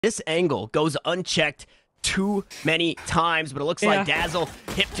This angle goes unchecked too many times, but it looks like Dazzle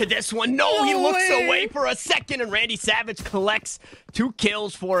hip to this one. No, he looks away for a second, and Randy Savage collects 2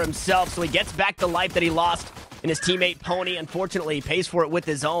 kills for himself, so he gets back the life that he lost in his teammate Pony. Unfortunately, he pays for it with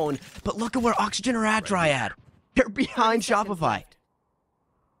his own. But look at where Oxygen are at, Dryad. They're behind Shopify.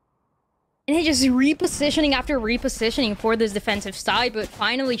 And just repositioning after repositioning for this defensive side, but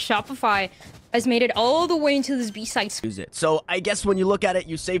finally Shopify has made it all the way into this B-side. So I guess when you look at it,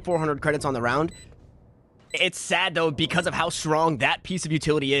 you save 400 credits on the round. It's sad, though, because of how strong that piece of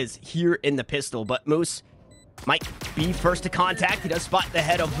utility is here in the pistol. But Moose might be first to contact. He does spot the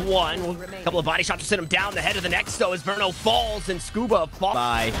head of one. A couple of body shots to send him down. The head of the next, though, as Verno falls and Scuba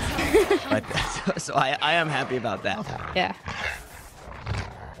falls. So I am happy about that. Yeah.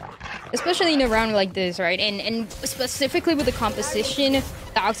 Especially in a round like this, right? And specifically with the composition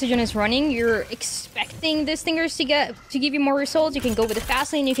that Oxygen is running, you're expecting the Stingers to give you more results. You can go with the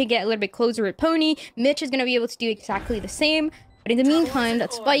fast lane, you can get a little bit closer with Pony. Mitch is gonna be able to do exactly the same. But in the meantime,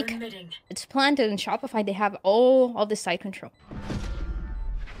 that spike, it's planted in Shopify. They have all of the side control.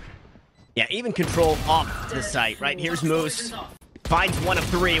 Yeah, even control off the site, right? Here's Moose. Finds 1 of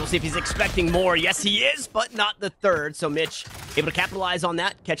 3. We'll see if he's expecting more. Yes, he is, but not the third. So Mitch able to capitalize on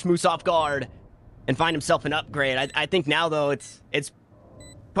that, catch Moose off guard, and find himself an upgrade. I think now, though, it's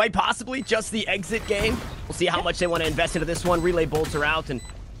quite possibly just the exit game. We'll see how much they want to invest into this one. Relay bolts are out, and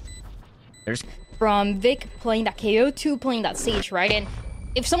there's... From Vic playing that KO to playing that Sage, right? And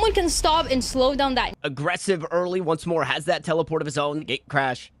if someone can stop and slow down that... Aggressive early once more, has that teleport of his own. Gate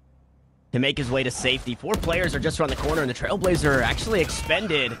crash to make his way to safety. 4 players are just around the corner, and the Trailblazer actually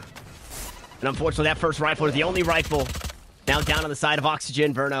expended. And unfortunately, that first rifle is the only rifle. Now down on the side of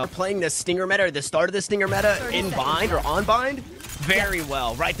Oxygen. Verno playing the Stinger meta, or the start of the Stinger meta, in bind or on bind, very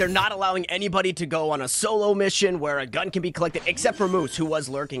well, right? They're not allowing anybody to go on a solo mission where a gun can be collected, except for Moose, who was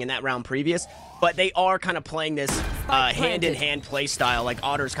lurking in that round previous. But they are kind of playing this hand-in-hand play style, like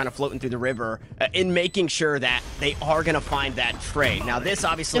otters kind of floating through the river, in making sure that they are going to find that trade. Now, this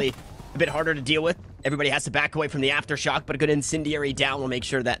obviously... a bit harder to deal with. Everybody has to back away from the aftershock, but a good incendiary down will make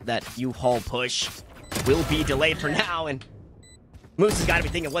sure that that U-Haul push will be delayed for now. And Moose has got to be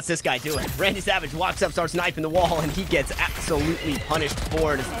thinking, what's this guy doing? Randy Savage walks up, starts knifing the wall, and he gets absolutely punished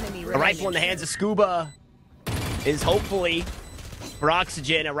for it. A rifle in the hands of Scuba is hopefully for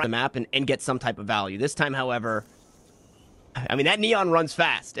Oxygen around the map and get some type of value. This time, however, I mean, that Neon runs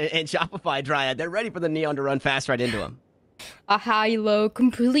fast. And Shopify Dryad, they're ready for the Neon to run fast right into him. A high-low,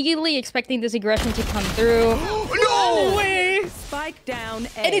 completely expecting this aggression to come through. No way! Spike down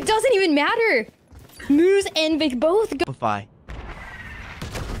A. And it doesn't even matter. Moose and Vic both go. Shopify.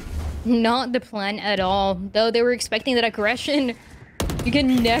 Not the plan at all. Though they were expecting that aggression, you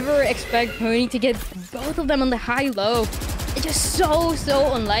can never expect Pony to get both of them on the high-low. It's just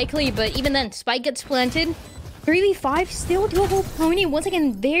so unlikely. But even then, Spike gets planted. 3v5, still doable. Pony once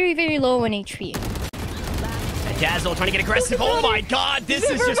again very, very low on HP. Dazzle trying to get aggressive. Oh my god, this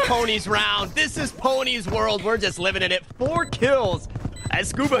is just Pony's round. This is Pony's world. We're just living in it. 4 kills as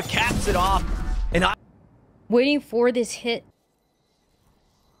Scuba caps it off. And waiting for this hit.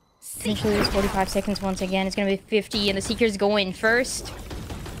 Essentially, it's 45 seconds once again. It's going to be 50, and the Seeker's going first.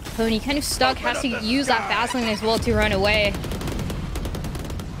 Pony kind of stuck, has to use that fast lane as well to run away.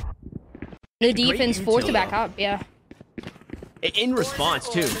 The defense forced to back up, yeah. In response,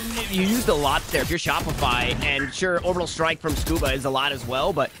 too, you used a lot there if you're Shopify, and sure, Orbital Strike from Scuba is a lot as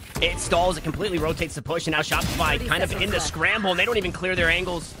well, but it stalls, it completely rotates the push, and now Shopify kind of in the scramble, and they don't even clear their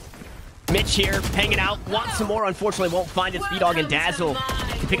angles. Mitch here, hanging out, wants some more, unfortunately won't find it. Speeddog and Dazzle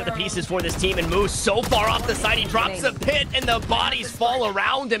to pick up the pieces for this team, and Moose so far off the side, he drops a pit, and the bodies fall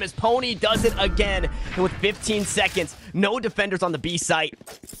around him as Pony does it again. And with 15 seconds, no defenders on the B site,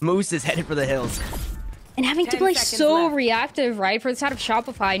 Moose is headed for the hills. And having to play so reactive, right, for the side of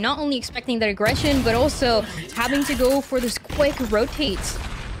Shopify, not only expecting that aggression, but also having to go for this quick rotates.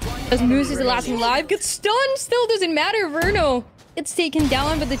 As Moose is the last one alive, gets stunned, still doesn't matter. Verno gets taken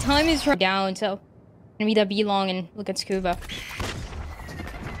down, but the time is down, so gonna be that B-long and look at Scuba.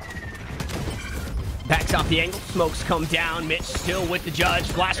 Backs off the angle, smokes come down, Mitch still with the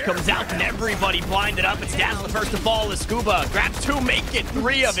judge, flash comes out, and everybody blinded up. It's Dazzle the first to fall as Scuba grabs 2, make it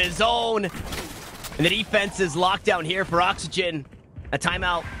 3 of his own. And the defense is locked down here for Oxygen. A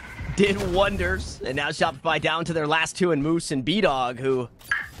timeout did wonders. And now Shopify down to their last 2 in Moose and B-Dog, who,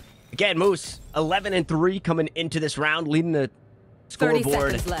 again, Moose, 11-3 coming into this round, leading the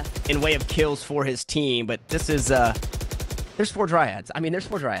scoreboard in way of kills for his team. But this is, there's 4 Dryads. I mean, there's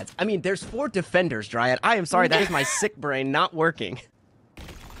 4 Dryads. I mean, there's 4 defenders, Dryad. I am sorry, that is my sick brain not working.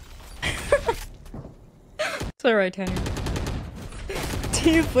 It's all right, Tanner.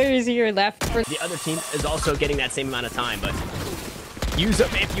 2 players here left. For the other team is also getting that same amount of time, but use them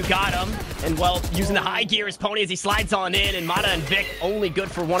if you got them. And, well, using the high gear is Pony as he slides on in, and Mata and Vic only good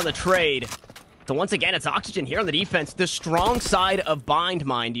for one of the trade. So once again, it's Oxygen here on the defense. The strong side of Bind,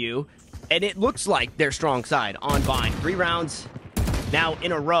 mind you. And it looks like their strong side on Bind. 3 rounds now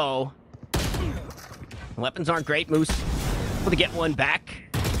in a row. Weapons aren't great. Moose able to get one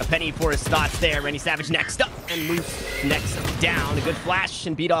back. A penny for his thoughts there. Randy Savage next up, and Moose next down. A good flash,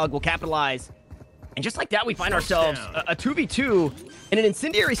 and B-Dog will capitalize. And just like that, we find ourselves a 2v2, and an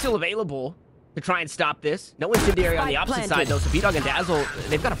Incendiary still available to try and stop this. No Incendiary on the opposite side, though, so B-Dog and Dazzle,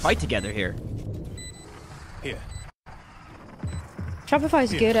 they've got to fight together here.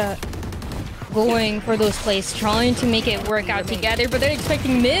 Shopify's good at going for those plays, trying to make it work out together, but they're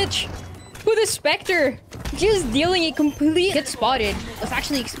expecting Mitch with a Spectre, just dealing it completely. Gets spotted. Was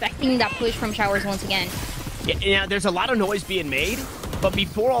actually expecting that push from Showers once again. Yeah, there's a lot of noise being made, but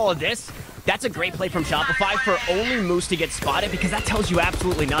before all of this, that's a great play from Shopify for only Moose to get spotted, because that tells you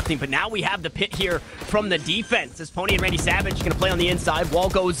absolutely nothing. But now we have the pit here from the defense as Pony and Randy Savage going to play on the inside. Wall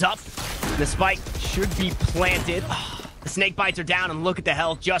goes up. The spike should be planted. The snake bites are down, and look at the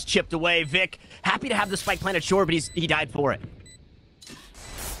health just chipped away. Vic, happy to have the spike planted short, but he died for it.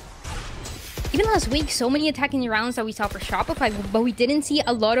 Even last week, so many attacking rounds that we saw for Shopify, but we didn't see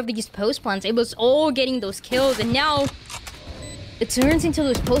a lot of these post plants. It was all getting those kills, and now it turns into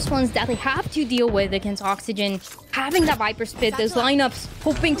those post plants that they have to deal with against Oxygen. Having that Viper spit, those lineups,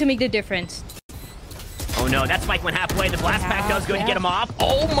 hoping to make the difference. Oh no, that spike went halfway. The blast pack does good to get him off.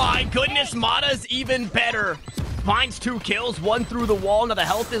 Oh my goodness, Mata's even better. Finds 2 kills, 1 through the wall. Now the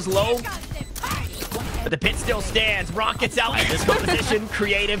health is low, but the pit still stands. Rockets out in this position.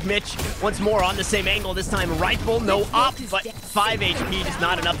 Creative Mitch once more on the same angle. This time rifle, no op, but 5 HP, just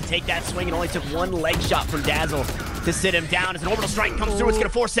not enough to take that swing. It only took 1 leg shot from Dazzle to sit him down. As an orbital strike comes through, it's going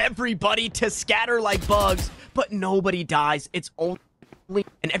to force everybody to scatter like bugs, but nobody dies. It's only,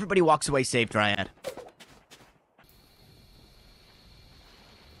 and everybody walks away safe, Dryad.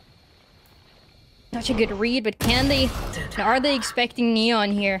 Such a good read, but can they? Are they expecting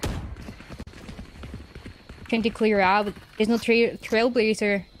Neon here? Trying to clear out, but there's no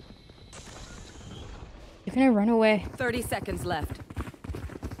Trailblazer. They're gonna run away. 30 seconds left.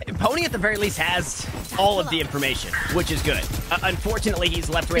 Pony at the very least has all of the information, which is good. Unfortunately, he's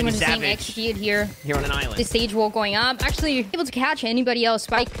left Randy Savage execute here on an island. The stage wall going up. Actually, able to catch anybody else.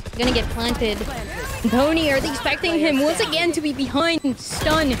 Spike gonna get planted. Pony, are they expecting him once again to be behind?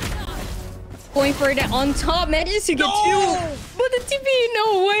 Stun. Going for it on top. Manages to get 2. But the TP,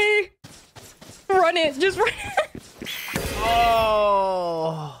 no way. Run it. Just run it.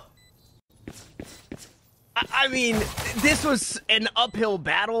 Oh. I mean, this was an uphill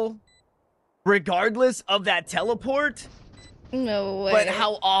battle, regardless of that teleport. No way. But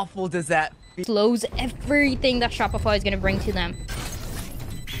how awful does that feel? Slows everything that Shopify is going to bring to them.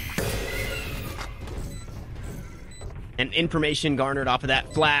 And information garnered off of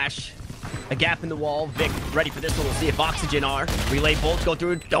that flash. A gap in the wall. Vic ready for this one. We'll see if Oxygen are. Relay bolts go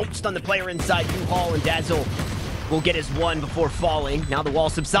through. Don't stun the player inside. U-Haul and Dazzle will get his 1 before falling. Now the wall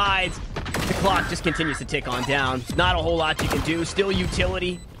subsides. The clock just continues to tick on down. Not a whole lot you can do. Still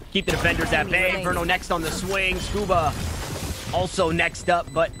utility. Keep the defenders at bay. Verno next on the swing. Scuba also next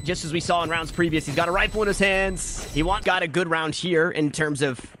up. But just as we saw in rounds previous, he's got a rifle in his hands. He got a good round here in terms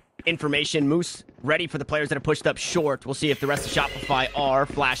of information. Moose ready for the players that are pushed up short. We'll see if the rest of Shopify are.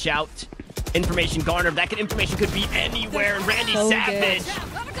 Flash out. Information garnered. That information could be anywhere. And Randy Savage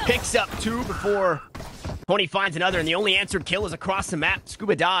picks up 2 before Pony finds another. And the only answered kill is across the map.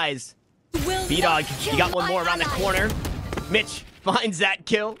 Scuba dies. B-Dog, you got 1 more around the corner. Mitch finds that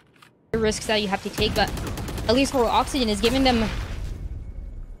kill. The risks that you have to take, but at least for Oxygen is giving them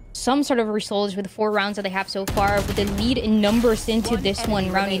some sort of results with the 4 rounds that they have so far, with the lead in numbers into this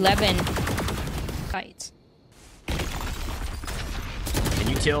one, round 11. Fights. And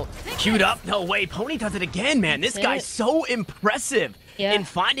Util queued up. No way. Pony does it again, man. This guy's so impressive in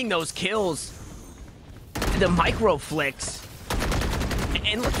finding those kills. The micro flicks.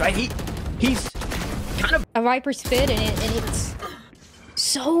 And look, right, he's kind of a Viper spit, and it's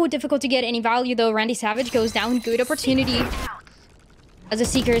so difficult to get any value, though. Randy Savage goes down. Good opportunity. As the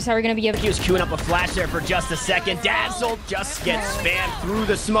Seekers are going to be able to... He was queuing up a flash there for just a second. Dazzle just gets spammed through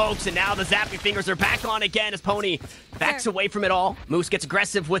the smokes, and now the zappy fingers are back on again as Pony backs away from it all. Moose gets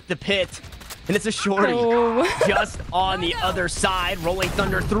aggressive with the pit, and it's a shorty just on the other side. Rolling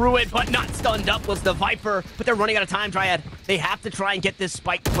Thunder through it, but not stunned up was the Viper. But they're running out of time, Dryad. They have to try and get this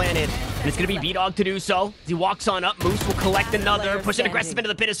spike planted And it's going to be B-Dog to do so. As he walks on up, Moose will collect another, push it aggressive into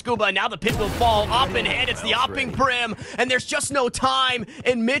the pit of Scuba, and now the pit will fall up in hand. It's the Opping Brim, and there's just no time,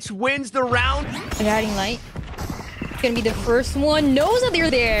 and Mitch wins the round. Guiding Light. Gonna be the first one. Knows that they're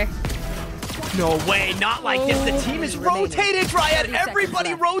there. No way, not like this. The team is rotated, Triad.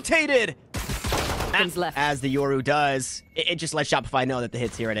 Everybody rotated. As the Yoru does, it just lets Shopify know that the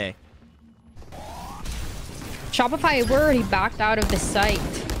hit's here at A. Shopify were already backed out of the site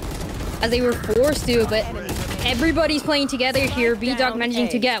as they were forced to, but everybody's playing together here. B-Dog managing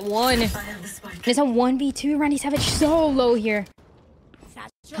to get one. And it's a 1v2. Randy Savage so low here.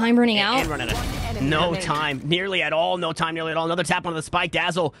 Time running out. And running out. No time. Nearly at all. No time nearly at all. Another tap onto the spike.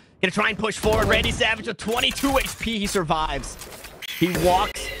 Dazzle gonna try and push forward. Randy Savage with 22 HP. He survives. He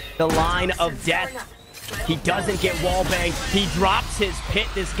walks the line of death. He doesn't get wallbanged. He drops his pit.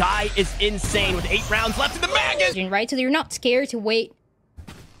 This guy is insane with 8 rounds left in the mag. Right, so you're not scared to wait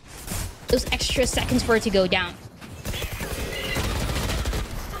those extra seconds for it to go down.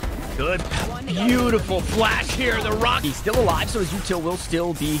 Good. Beautiful flash here. The Rock. He's still alive, so his util will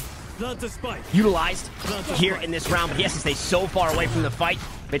still be utilized here in this round. But he has to stay so far away from the fight.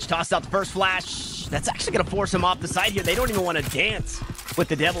 Mitch tossed out the first flash. That's actually going to force him off the side here. They don't even want to dance with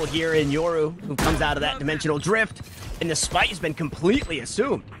the devil here in Yoru, who comes out of that dimensional drift. And the spike has been completely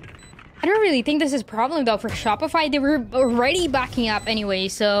assumed. I don't really think this is a problem, though, for Shopify. They were already backing up anyway,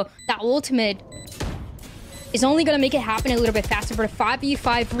 so that ultimate is only going to make it happen a little bit faster. For the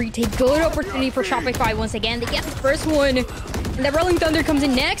 5v5 retake, good opportunity for Shopify once again. They get the first one, and the Rolling Thunder comes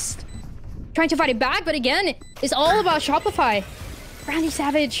in next. Trying to fight it back, but again, it's all about Shopify. Randy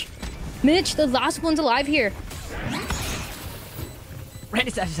Savage. Mitch, the last one's alive here.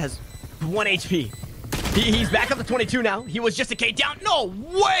 Randy Savage has 1 HP. He's back up to 22 now. He was just a K down. No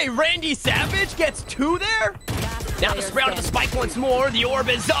way! Randy Savage gets 2 there? Now the sprout of the spike once more. The orb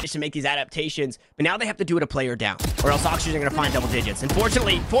is up. They should make these adaptations, but now they have to do it a player down, or else Oxygen are going to find double digits. And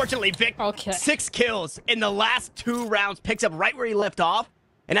fortunately, Vic, 6 kills in the last 2 rounds, picks up right where he left off.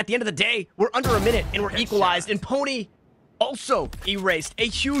 And at the end of the day, we're under a minute and we're equalized. And Pony also erased. A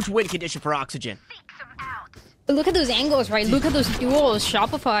huge win condition for Oxygen. But look at those angles, right? Look at those duels.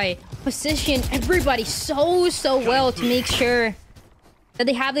 Shopify position everybody so well to make sure that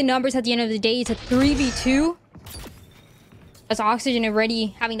they have the numbers at the end of the day. It's a 3v2. As Oxygen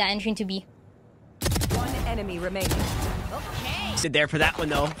already having that entry to B. 1 enemy remaining. There for that one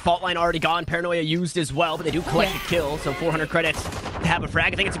though. Fault line already gone. Paranoia used as well, but they do collect the kill, so 400 credits to have a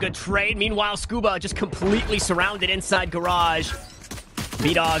frag. I think it's a good trade. Meanwhile, Scuba just completely surrounded inside garage.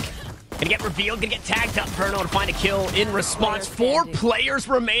 B-Dog gonna get revealed, gonna get tagged up. Verno to find a kill in response. 4 players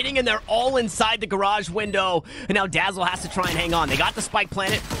remaining, and they're all inside the garage window. And now Dazzle has to try and hang on. They got the spike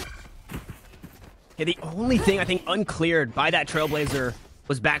planted. Okay, the only thing I think uncleared by that Trailblazer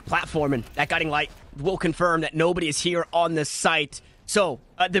was back platforming. That Guiding Light will confirm that nobody is here on the site. So,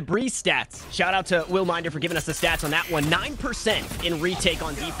 the Breeze stats. Shout out to Will Minder for giving us the stats on that one. 9% in retake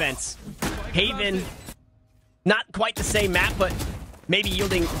on defense. Haven, not quite the same map, but maybe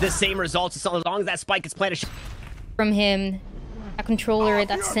yielding the same results as long as that spike is planted. From him, that controller,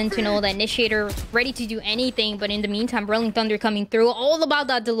 that sentinel, that initiator, ready to do anything. But in the meantime, Rolling Thunder coming through. All about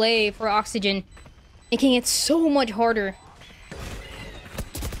that delay for Oxygen, making it so much harder.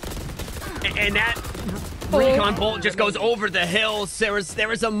 And that recon bolt just goes over the hills. There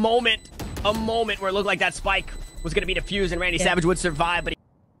was a moment where it looked like that spike was going to be defused and Randy Savage would survive, but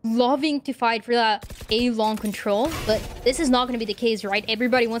loving to fight for that A long control, but this is not going to be the case, right?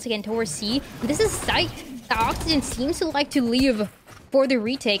 Everybody once again towards C. This is sight that Oxygen seems to like to leave for the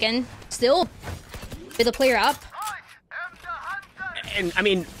retake, and still with the player up. And I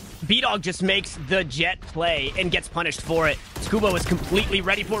mean, B-Dog just makes the jet play and gets punished for it. Scuba was completely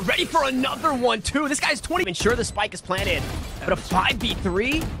ready for another one too. This guy's 20. Ensure the spike is planted, but a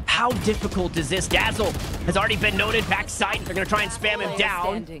 5v3? How difficult is this? Dazzle has already been noted. Backside, they're gonna try and spam him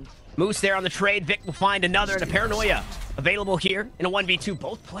down. Moose there on the trade. Vic will find another, and a Paranoia available here in a 1v2.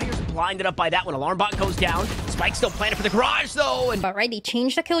 Both players blinded up by that one. Alarm bot goes down. Spike still planted for the garage though. And right, they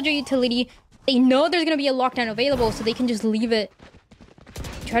changed the Killjoy utility. They know there's gonna be a lockdown available, so they can just leave it.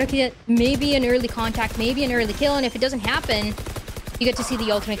 Try to get maybe an early contact, maybe an early kill, and if it doesn't happen, you get to see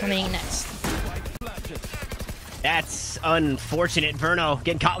the ultimate coming in next. That's unfortunate. Verno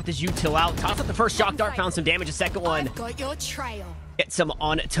getting caught with his util out. Toss up the first shock dart, found some damage. A second one. Got your trail. Get some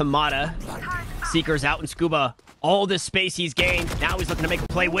on Tamata. Seeker's out, and Scuba, all this space he's gained. Now he's looking to make a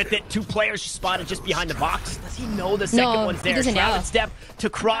play with it. 2 players spotted just behind the box. Does he know the second one's there? Shrouded step to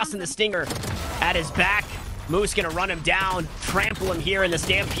cross, and the Stinger at his back. Moose gonna run him down, trample him here in the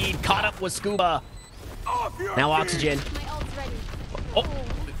Stampede. Caught up with Scuba. Now Oxygen. Oh,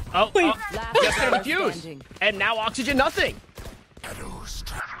 Just gonna defuse. And now Oxygen, nothing.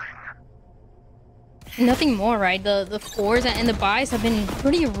 Nothing more, right? The fours and the buys have been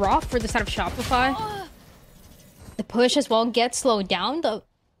pretty rough for the side of Shopify. The push as well gets slowed down. The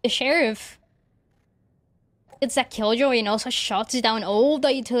Sheriff gets that killjoy and also shuts down all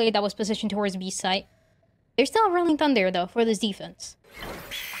the utility that was positioned towards B site. There's still a Rolling Thunder though for this defense.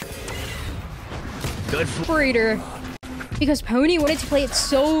 Good operator, because Pony wanted to play it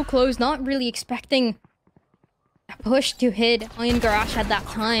so close, not really expecting a push to hit on Garage at that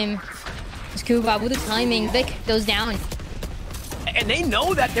time. Scuba with the timing, Vic goes down. And they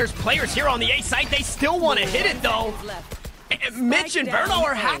know that there's players here on the A site. They still want to hit it though. Mitch and Verno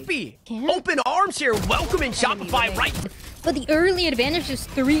are happy. Open arms here, welcoming Shopify right. But the early advantage is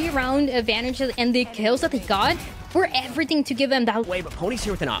 3-round advantages, and the kills that they got were everything to give them that way. But Pony's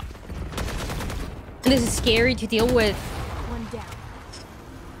here with an op. And this is scary to deal with. One down.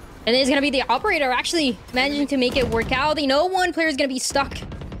 And it's gonna be the operator actually managing to make it work out. They know one player is gonna be stuck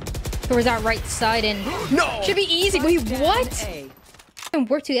towards that right side, and no, should be easy. Wait, what? And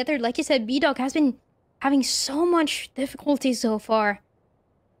work together. Like you said, B-Dog has been having so much difficulty so far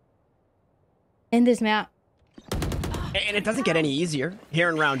in this map. And it doesn't get any easier here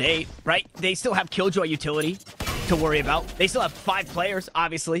in round 8, right? They still have Killjoy utility to worry about. They still have 5 players,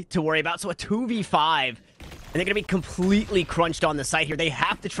 obviously, to worry about. So a 2v5. And they're going to be completely crunched on the site here. They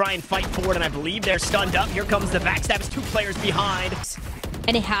have to try and fight forward, and I believe they're stunned up. Here comes the backstab. It's 2 players behind.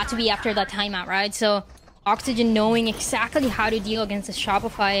 And it had to be after that timeout, right? So Oxygen knowing exactly how to deal against the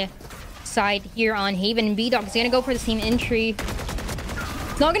Shopify side here on Haven. And B-Dog is going to go for the same entry.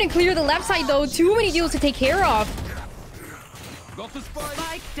 It's not going to clear the left side, though. Too many deals to take care of.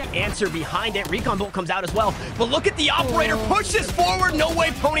 Answer behind it. Recon Bolt comes out as well. But look at the operator. Push this forward. No way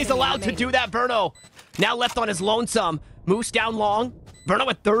Pony's allowed to do that. Verno now left on his lonesome. Moose down long. Verno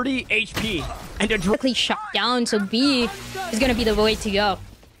with 30 HP. And a directly shot down. So B is going to be the way to go.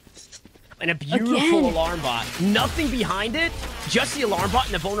 And a beautiful alarm bot. Nothing behind it. Just the alarm bot,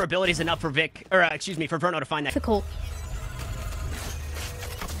 and the vulnerability is enough for Vic, or excuse me, for Verno to find that. Difficult.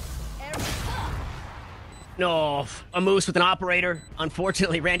 No, a Moose with an operator.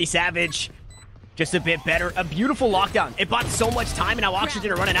 Unfortunately, Randy Savage just a bit better. A beautiful lockdown. It bought so much time, and now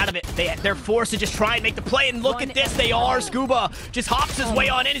Oxygen are running out of it. They're forced to just try and make the play, and look at this. They are. Scuba just hops his way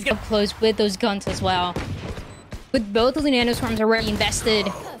on in. He's gonna close with those guns as well. With both of the nanoswarms already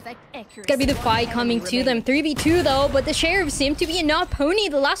invested, it's gonna be the fight coming to them. 3v2 though, but the Sheriff seemed to be enough. Pony,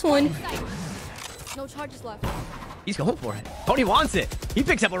 the last one. No charges left. He's going for it. Pony wants it. He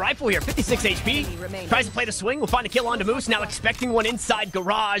picks up a rifle here, 56 HP. Tries to play the swing. We'll find a kill onto Moose. Now expecting one inside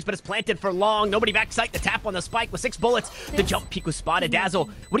Garage, but it's planted for long. Nobody back sight. The tap on the spike with 6 bullets. The jump peek was spotted. Dazzle,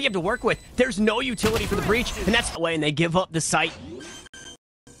 what do you have to work with? There's no utility for the breach, and that's the way, and they give up the site.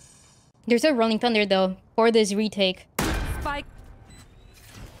 There's a Rolling Thunder, though, for this retake. Spike.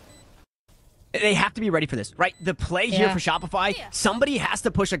 They have to be ready for this, right? The play here for Shopify, somebody has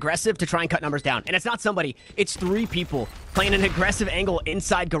to push aggressive to try and cut numbers down. And it's not somebody, it's 3 people playing an aggressive angle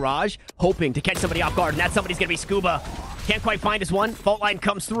inside Garage, hoping to catch somebody off guard. And that somebody's going to be Scuba. Can't quite find his one. Fault line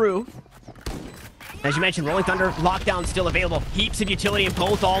comes through. As you mentioned, Rolling Thunder, lockdown still available. Heaps of utility in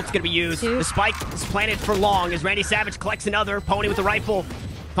both ults going to be used. The spike is planted for long as Randy Savage collects another. Pony with the rifle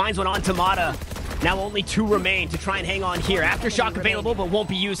finds one on Tamada. Now only 2 remain to try and hang on here. Aftershock available, but won't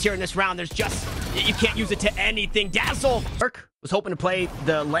be used here in this round. There's just, you can't use it to anything. Dazzle was hoping to play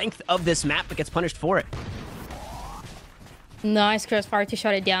the length of this map, but gets punished for it. Nice crossfire to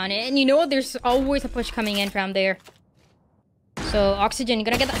shut it down. And you know what? There's always a push coming in from there. So Oxygen,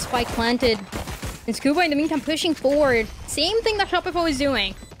 gonna get that spike planted. And Scuba, in the meantime, pushing forward. Same thing that Shopify was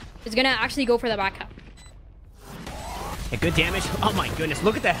doing. Is gonna actually go for the backup. Yeah, good damage. Oh my goodness,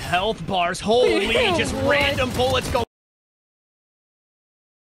 look at the health bars. Holy, just random bullets go.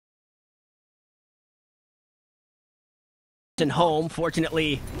 And home,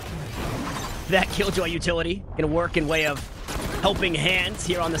 fortunately, that Killjoy utility gonna work in way of helping hands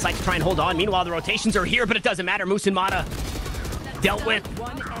here on the site to try and hold on. Meanwhile, the rotations are here, but it doesn't matter. Moose and Mata dealt with.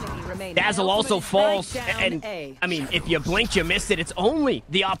 Dazzle also falls, and I mean, if you blinked, you missed it. It's only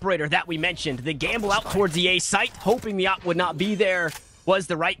the operator that we mentioned. The gamble out towards the A site, hoping the op would not be there, was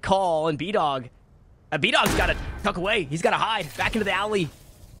the right call. And B-Dog, B-Dog's got to tuck away. He's got to hide back into the alley,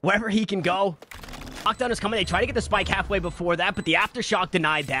 wherever he can go. Lockdown is coming. They try to get the spike halfway before that, but the Aftershock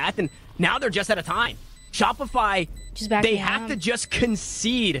denied that, and now they're just out of time. Shopify, they have to just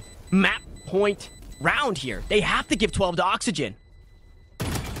concede map point round here. They have to give 12 to Oxygen.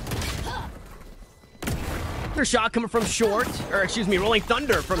 Shot coming from short, or excuse me, Rolling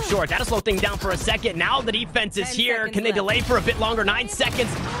Thunder from short. That'll slow things down for a second. Now the defense is here. Can they delay for a bit longer? 9 seconds,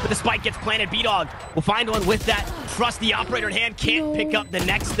 but the spike gets planted. B-Dog will find one with that trusty operator in hand. Can't pick up the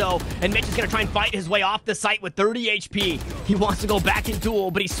next, though. And Mitch is going to try and fight his way off the site with 30 HP. He wants to go back and duel,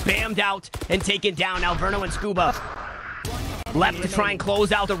 but he's spammed out and taken down. Now Verno and Scuba left to try and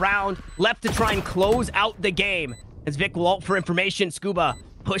close out the round. Left to try and close out the game. As Vic will ult for information, Scuba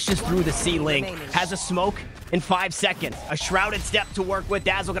pushes through the ceiling, has a smoke in 5 seconds. A shrouded step to work with.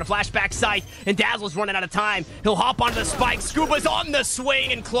 Dazzle gonna flashback sight, and Dazzle's running out of time. He'll hop onto the spike. Scuba's on the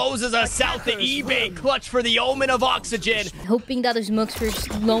swing and closes us out. The eBay clutch for the Omen of Oxygen. Hoping that the smokes were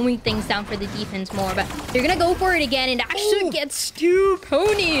slowing things down for the defense more, but they're gonna go for it again and actually get Stu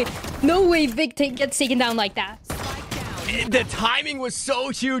Pony. No way Vic gets taken down like that. The timing was so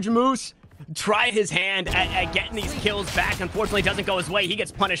huge, Moose. Try his hand at getting these kills back. Unfortunately, doesn't go his way. He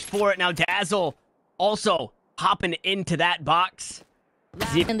gets punished for it. Now Dazzle also hopping into that box.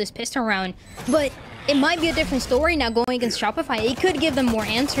 In this pistol round, but it might be a different story now going against Shopify. It could give them more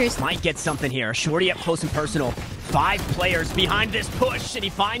answers. Might get something here. Shorty up close and personal. 5 players behind this push, and he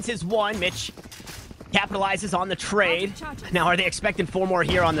finds his one. Mitch capitalizes on the trade. Now, are they expecting 4 more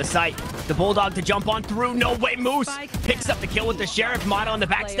here on the site? The Bulldog to jump on through. No way, Moose picks up the kill with the Sheriff. Mata on the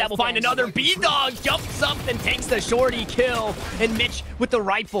backstab will find another. B-Dog jumps up and takes the Shorty kill. And Mitch with the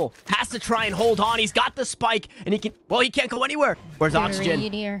rifle has to try and hold on. He's got the spike, and he can't go anywhere. Where's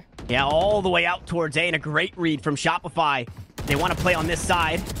Oxygen? Yeah, all the way out towards A, and a great read from Shopify. They want to play on this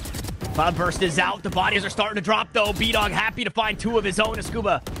side. Cloudburst is out. The bodies are starting to drop, though. B-Dog happy to find 2 of his own.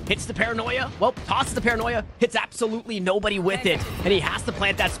 Scuba hits the Paranoia. Well, tosses the Paranoia. Hits absolutely nobody with it. And he has to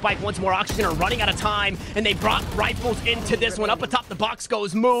plant that spike once more. Oxygen are running out of time. And they brought rifles into this one. Up atop the box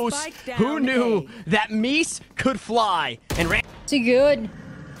goes Moose. Who knew that Meese could fly? And ran. It's a good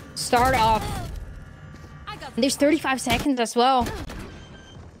start off. And there's 35 seconds as well.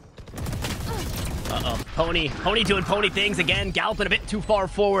 Uh-oh. Pony doing pony things again. Galloping a bit too far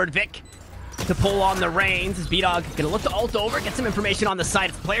forward. Vic to pull on the reins. As B-Dog gonna look to ult over, get some information on the side.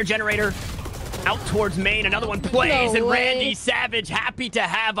 It's player generator out towards main. Another one plays, and Randy Savage happy to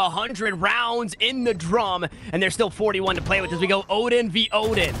have 100 rounds in the drum. And there's still 41 to play with as we go Odin v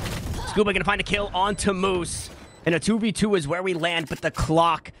Odin. Scuba gonna find a kill onto Moose. And a 2v2 is where we land, but the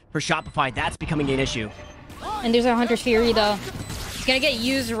clock for Shopify, that's becoming an issue. And there's a Hunter's Fury, though. It's gonna get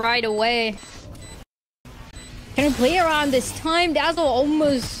used right away. Gonna play around this time. Dazzle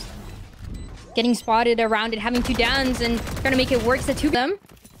almost getting spotted around it, having 2 downs, and trying to make it work. The 2 of them.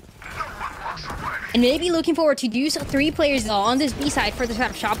 And maybe looking forward to do so. 3 players though on this B side for the side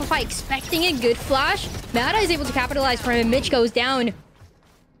of Shopify, expecting a good flash. Mata is able to capitalize from it. Mitch goes down.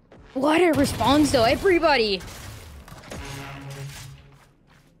 What a response though, everybody.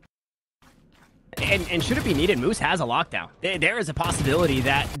 And should it be needed, Moose has a lockdown. There is a possibility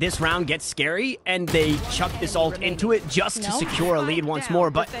that this round gets scary and they chuck this ult into it just to secure a lead once more,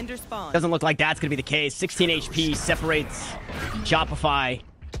 but doesn't look like that's going to be the case. 16 HP separates Shopify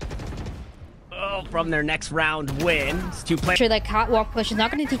from their next round win. It's 2 players. Sure, that catwalk push is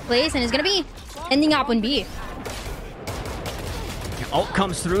not going to take place and is going to be ending up on B. Ult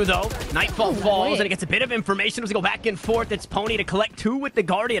comes through, though. Nightfall falls, and it gets a bit of information as we go back and forth. It's Pony to collect 2 with the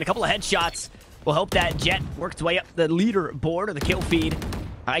Guardian. A couple of headshots. We'll hope that Jet works its way up the leaderboard, or the kill feed,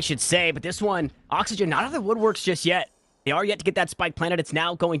 I should say. But this one, Oxygen not out of the woodworks just yet. They are yet to get that spike planted. It's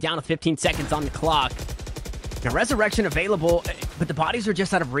now going down to 15 seconds on the clock. Now, Resurrection available, but the bodies are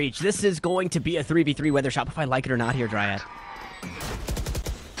just out of reach. This is going to be a 3v3, whether Shopify like it or not here, Dryad.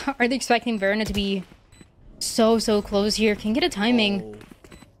 Are they expecting Verna to be so close here? Can get a timing.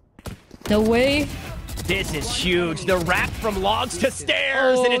 No way. This is huge. The wrap from logs to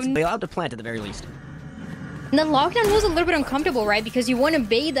stairs, and it's allowed to plant at the very least. And the lockdown was a little bit uncomfortable, right? Because you want to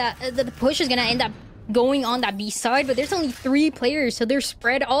bait that the push is going to end up going on that B side, but there's only 3 players, so they're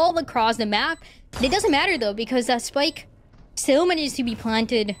spread all across the map. And it doesn't matter, though, because that spike still manages to be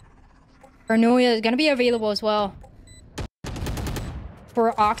planted. Paranoia is going to be available as well.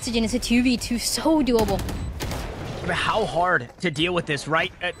 For Oxygen, it's a 2v2, so doable. How hard to deal with this,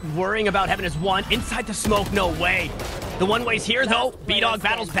 right? Worrying about having his one inside the smoke, no way. The one-way's here, though. B-Dog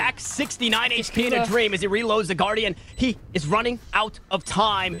battles back. 69 HP in a dream as he reloads the Guardian. He is running out of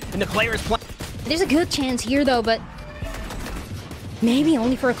time, and the player is playing. There's a good chance here, though, but maybe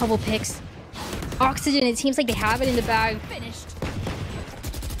only for a couple picks. Oxygen, it seems like they have it in the bag. Finished.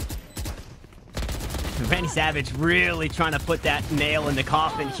 Randy Savage really trying to put that nail in the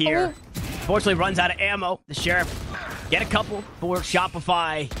coffin here. Fortunately, runs out of ammo. The Sheriff get a couple for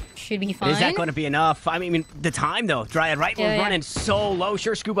Shopify. Should be fine. Is that going to be enough? I mean, the time, though. Dryad, right? We're running so low.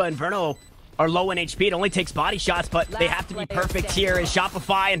 Sure, Scuba and Verno are low in HP. It only takes body shots, but they have to be perfect here as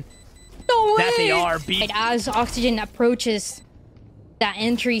Shopify, and No way! that they are beat. As Oxygen approaches that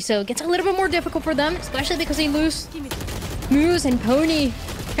entry, so it gets a little bit more difficult for them, especially because they lose Moose and Pony.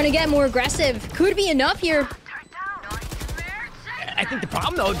 Trying to get more aggressive. Could be enough here. I think the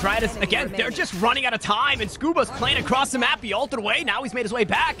problem, though, Dryad, is, again, they're just running out of time, and Scuba's playing across the map. He ulted away. Now he's made his way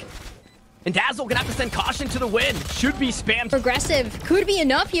back. And Dazzle gonna have to send caution to the wind. Should be spammed. Aggressive. Could be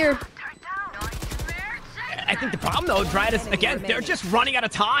enough here. I think the problem, though, Dryad, is, again, they're just running out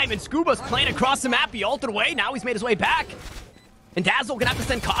of time, and Scuba's playing across the map. He ulted away. Now he's made his way back. And Dazzle gonna have to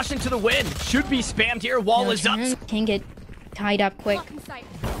send caution to the wind. Should be spammed here. Wall is up. Can get tied up quick.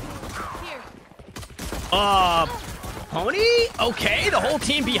 Pony? Okay, the whole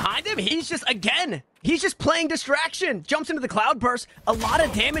team behind him. He's just playing distraction. Jumps into the cloud burst. A lot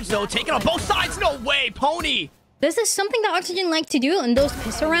of damage, though, taken on both sides. No way, Pony. This is something that Oxygen like to do in those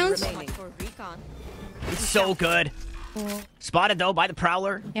pistol rounds. It's so good. Spotted, though, by the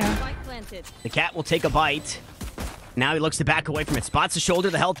Prowler. Yeah. The cat will take a bite. Now he looks to back away from it. Spots the shoulder.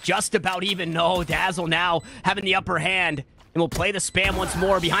 The health just about even. No, Dazzle now having the upper hand. And will play the spam once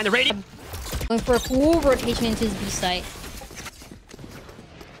more behind the radiant. Going for a full rotation into his B site.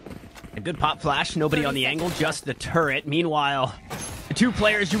 A good pop flash. Nobody on the angle, just the turret. Meanwhile, the two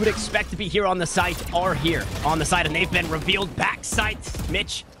players you would expect to be here on the site are here on the site, and they've been revealed back site.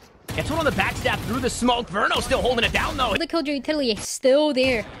 Mitch gets one on the backstab through the smoke. Verno still holding it down, though. The killjoy utility is still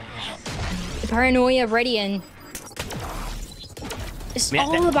there. The paranoia ready, and it's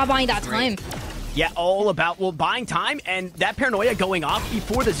all about buying that time. Yeah, all about, well, buying time, and that paranoia going off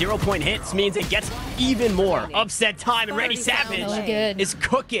before the 0-point hits means it gets even more upset time, and Randy Savage is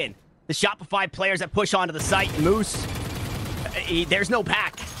cooking the Shopify players that push onto the site. Moose, there's no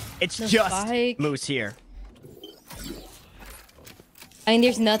pack. It's just spike. Moose here. I mean,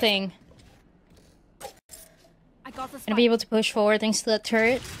 there's nothing. Gonna be able to push forward thanks to that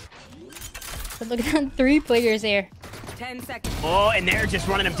turret. But look at that, 3 players there. 10 seconds. Oh, and they're just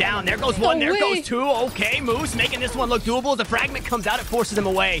running him down. There goes one, there goes two. Okay, Moose making this one look doable. As the fragment comes out, it forces him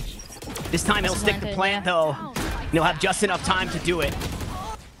away. This time he'll stick the plant, though. And he'll have just enough time to do it.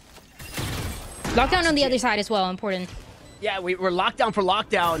 Lockdown on the other side as well, important. Yeah, we're locked down for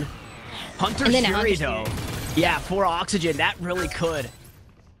lockdown. Hunter Fury, though. Yeah, for Oxygen, that really could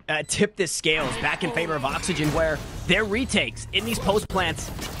tip the scales back in favor of Oxygen, where their retakes in these post plants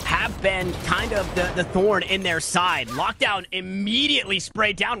have been kind of the thorn in their side. Lockdown immediately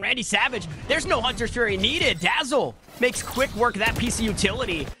sprayed down Randy Savage. There's no Hunter's Fury needed. Dazzle makes quick work of that piece of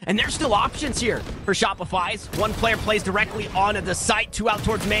utility, and there's still options here for Shopify's. One player plays directly onto the site, 2 out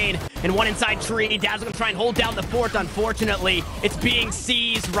towards main, and 1 inside tree. Dazzle gonna try and hold down the fort. Unfortunately, it's being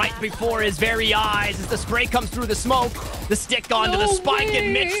seized right before his very eyes as the spray comes through the smoke. The stick onto the spike,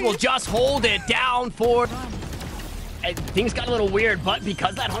 and Mitch will just hold it down for... And things got a little weird, but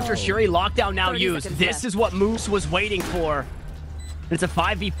because that Hunter's Fury lockdown now used, this is what Moose was waiting for. It's a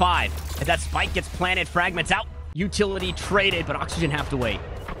 5v5. If that spike gets planted, fragments out, utility traded, but Oxygen have to wait.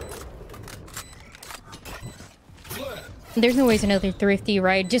 There's no ways another thrifty,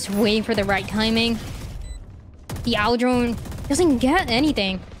 right? Just waiting for the right timing. The owl drone doesn't get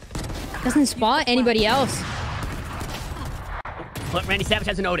anything. Doesn't spot anybody else. But Randy Savage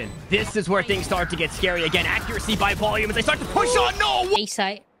has an Odin. This is where things start to get scary again. Accuracy by volume as they start to push on. No! A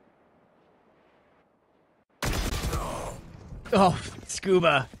site. Oh,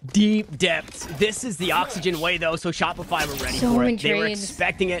 Scuba. Deep depths. This is the Oxygen way, though, so Shopify were ready for it. They were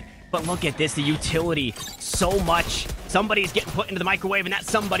expecting it, but look at this. The utility. So much. Somebody's getting put into the microwave, and that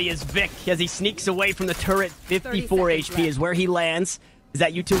somebody is Vic as he sneaks away from the turret. 54 HP is where he lands as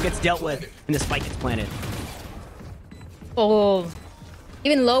that U2 gets dealt with, and the spike gets planted. Oh,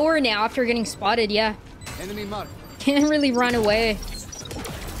 even lower now after getting spotted, yeah. Enemy mark. Can't really run away.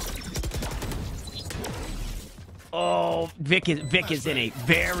 Oh, Vic is in a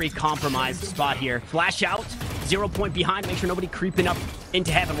very compromised spot here. Flash out, 0 point behind, make sure nobody creeping up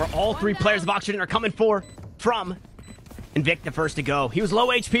into heaven, where all 3 players of Oxygen are coming from. And Vic the first to go. He was low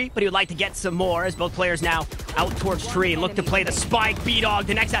HP, but he would like to get some more as both players now out towards tree. Look to play the spike. B-Dog,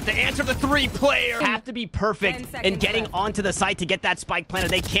 the next have to answer the 3 players. Have to be perfect in getting onto the site to get that spike planted.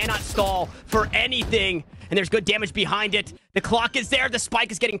 They cannot stall for anything. And there's good damage behind it. The clock is there. The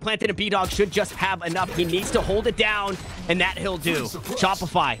spike is getting planted, and B-Dog should just have enough. He needs to hold it down, and that he'll do.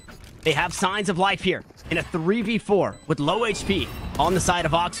 Shopify, they have signs of life here in a 3v4 with low HP on the side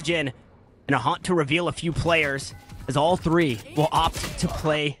of Oxygen, and a hunt to reveal a few players. as all three will opt to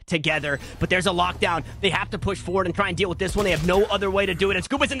play together. But there's a lockdown. They have to push forward and try and deal with this one. They have no other way to do it. And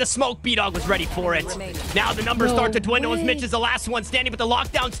Scuba's in the smoke. B-Dog was ready for it. Now the numbers start to dwindle as Mitch is the last one standing, but the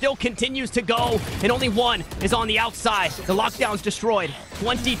lockdown still continues to go, and only one is on the outside. The lockdown's destroyed.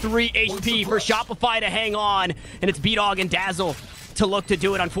 23 HP for Shopify to hang on, and it's B-Dog and Dazzle to look to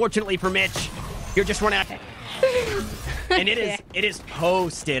do it. Unfortunately for Mitch, you're just running out. And it is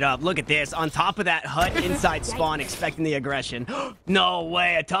posted up. Look at this. On top of that hut inside spawn, expecting the aggression. No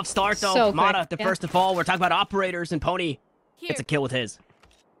way. A tough start, though. So Mata, the quick, first to fall. We're talking about operators, and Pony gets a kill with his.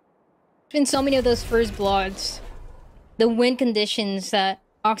 There's been so many of those first bloods. The win conditions that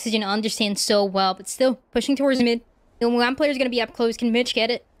Oxygen understands so well, but still pushing towards mid. The one player's going to be up close. Can Mitch get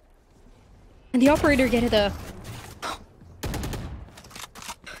it? And the operator get it, though.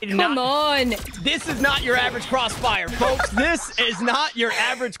 Come on. This is not your average crossfire, folks. This is not your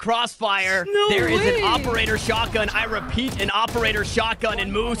average crossfire. No There is way. an operator shotgun. I repeat, an operator shotgun,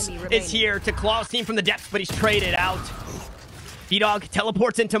 and Moose is here to claw his team from the depths, but he's traded out. B-Dog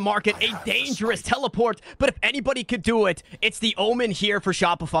teleports into market, a dangerous teleport, but if anybody could do it, it's the Omen here for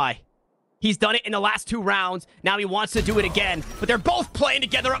Shopify. He's done it in the last 2 rounds. Now he wants to do it again, but they're both playing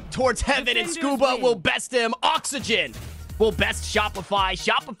together up towards heaven, and Scuba will best him. Oxygen will best Shopify.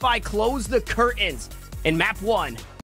 Shopify close the curtains in map 1